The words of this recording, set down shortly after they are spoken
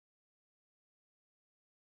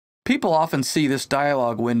People often see this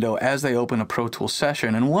dialog window as they open a Pro Tools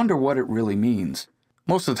session and wonder what it really means.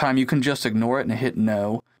 Most of the time you can just ignore it and hit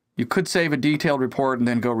no. You could save a detailed report and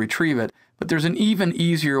then go retrieve it, but there's an even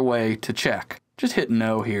easier way to check. Just hit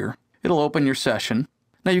no here. It'll open your session.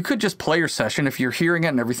 Now you could just play your session. If you're hearing it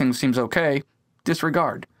and everything seems okay,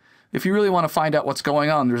 disregard. If you really want to find out what's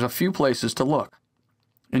going on, there's a few places to look.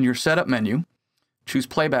 In your Setup menu, choose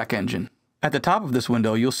Playback Engine. At the top of this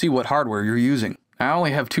window, you'll see what hardware you're using. I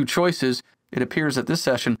only have two choices. It appears that this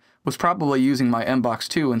session was probably using my MBox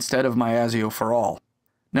 2 instead of my ASIO for All.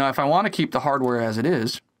 Now if I want to keep the hardware as it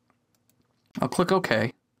is, I'll click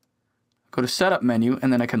OK, go to Setup menu,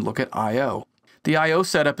 and then I can look at I/O. The I/O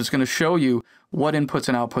setup is going to show you what inputs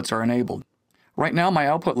and outputs are enabled. Right now my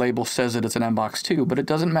output label says that it's an MBox 2, but it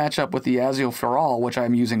doesn't match up with the ASIO for All, which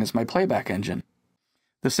I'm using as my playback engine.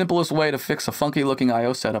 The simplest way to fix a funky looking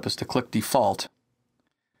I/O setup is to click Default.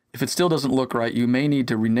 If it still doesn't look right, you may need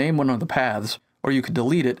to rename one of the paths, or you could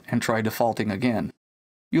delete it and try defaulting again.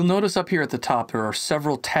 You'll notice up here at the top there are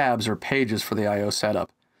several tabs or pages for the I/O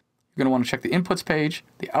setup. You're going to want to check the Inputs page,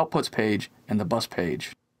 the Outputs page, and the Bus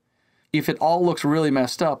page. If it all looks really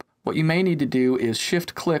messed up, what you may need to do is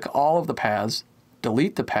Shift-click all of the paths,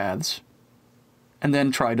 delete the paths, and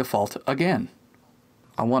then try default again.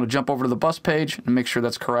 I want to jump over to the Bus page and make sure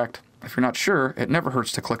that's correct. If you're not sure, it never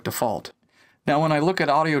hurts to click Default. Now when I look at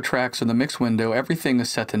audio tracks in the mix window, everything is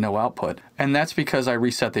set to no output, and that's because I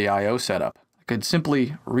reset the I/O setup. I could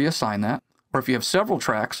simply reassign that, or if you have several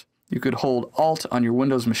tracks, you could hold Alt on your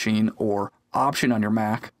Windows machine or Option on your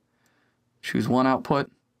Mac, choose one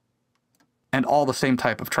output, and all the same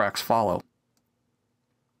type of tracks follow.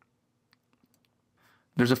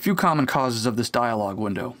 There's a few common causes of this dialog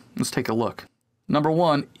window. Let's take a look. Number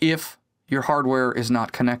one, if your hardware is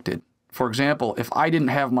not connected. For example, if I didn't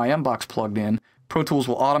have my MBox plugged in, Pro Tools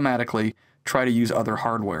will automatically try to use other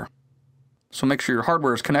hardware. So make sure your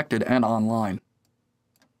hardware is connected and online.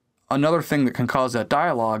 Another thing that can cause that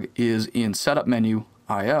dialog is in Setup menu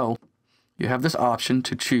I/O, you have this option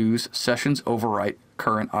to choose Sessions Overwrite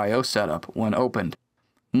Current I/O Setup when opened.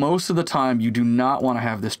 Most of the time you do not want to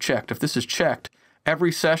have this checked. If this is checked,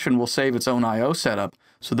 every session will save its own I/O setup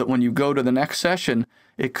so that when you go to the next session,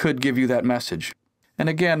 it could give you that message. And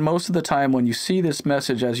again, most of the time when you see this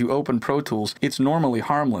message as you open Pro Tools, it's normally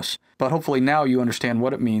harmless, but hopefully now you understand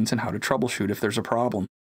what it means and how to troubleshoot if there's a problem.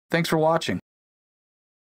 Thanks for watching.